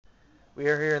We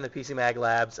are here in the PC Mag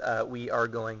Labs. We are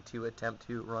going to attempt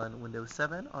to run Windows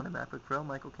 7 on a MacBook Pro.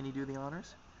 Michael, can you do the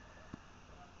honors?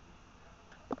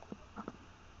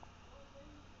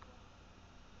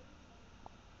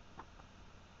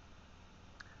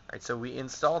 Alright, so we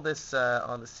installed this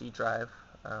on the C drive.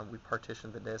 We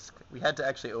partitioned the disk. We had to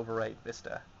actually overwrite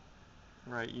Vista.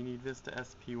 Right, you need Vista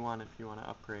SP1 if you want to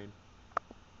upgrade.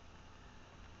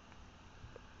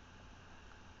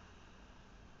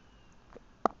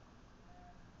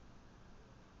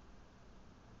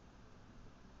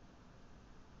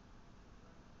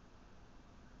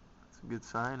 It's a good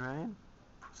sign, right?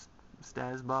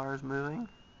 Status bar is moving.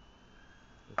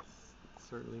 It's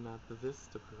certainly not the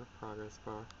Vista progress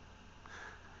bar.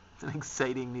 It's an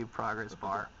exciting new progress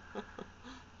bar.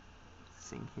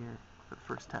 Seeing here for the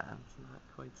first time. It's not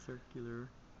quite circular.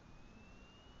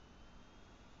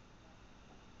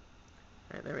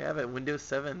 Alright, there we have it. Windows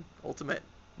 7 Ultimate,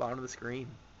 bottom of the screen.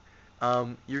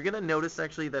 You're gonna notice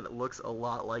actually that it looks a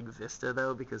lot like Vista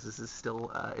though, because this is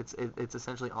still it's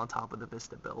essentially on top of the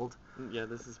Vista build. Yeah,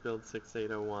 this is build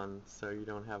 6801, so you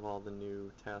don't have all the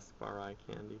new taskbar eye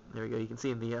candy. There we go. You can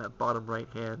see in the bottom right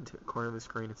hand corner of the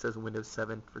screen it says Windows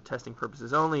 7 for testing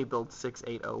purposes only, build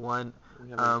 6801. We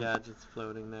have our gadgets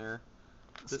floating there.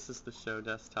 This is the show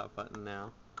desktop button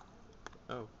now.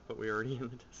 Oh, but we're already in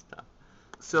the desktop.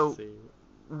 So Let's see.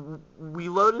 we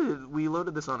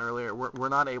loaded this on earlier. We're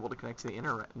not able to connect to the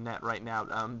internet right now,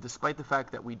 despite the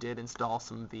fact that we did install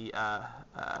some of the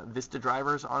Vista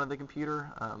drivers onto the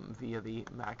computer via the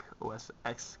Mac OS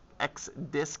X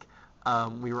disk.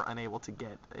 We were unable to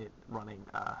get it running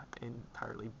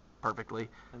entirely perfectly.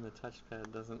 And the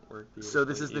touchpad doesn't work beautifully. So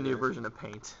this is the new version of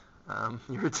Paint.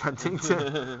 You're attempting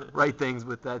to write things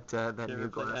with that new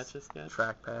glass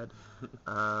trackpad.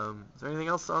 Is there anything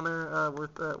else on there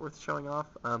worth showing off?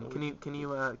 Can you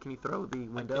throw the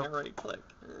window? I can't right click.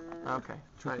 Okay,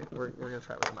 try it. We're gonna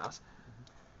try it with the mouse.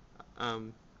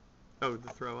 Oh, the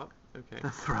throw up. Okay. The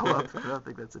throw up. I don't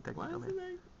think that's a technical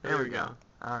name. There we go.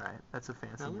 All right, that's a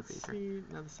fancy new feature. See.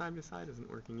 Now the side by side isn't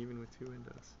working even with two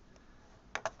windows.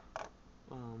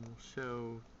 We'll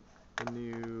show the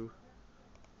new.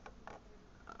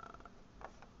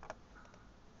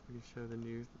 We can show the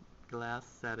new glass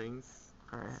settings.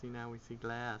 All right. See, now we see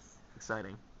glass.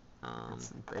 Exciting.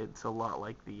 It's a lot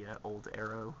like the old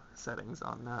Arrow settings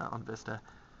on Vista.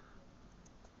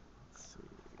 Let's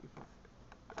see.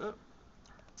 Oh.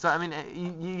 So I mean,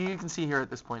 you can see here at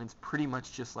this point, it's pretty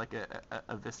much just like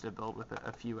a Vista build with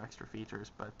a few extra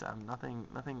features, but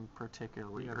nothing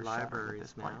particularly earth-shattering at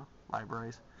this point.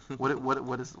 Libraries. What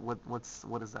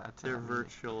is that? They're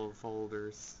virtual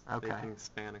folders. Okay. They can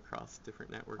span across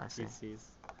different network PCs.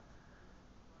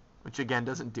 Which again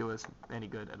doesn't do us any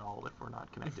good at all if we're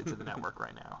not connected to the network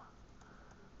right now.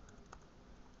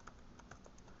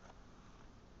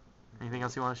 Anything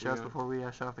else you want to show us before we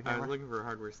shut off the camera? I was looking for a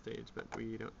hardware stage, but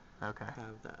we don't have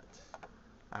that.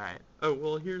 All right. Oh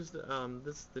well, here's the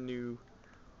this is the new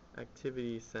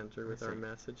activity center with our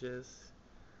messages.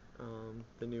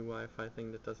 The new Wi-Fi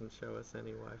thing that doesn't show us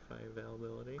any Wi-Fi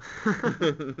availability.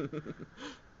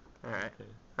 All right. Okay.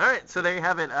 All right. So there you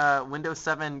have it. Windows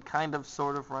 7, kind of,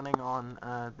 sort of running on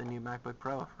the new MacBook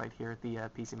Pro right here at the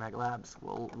PC Mag Labs.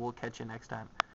 We'll catch you next time.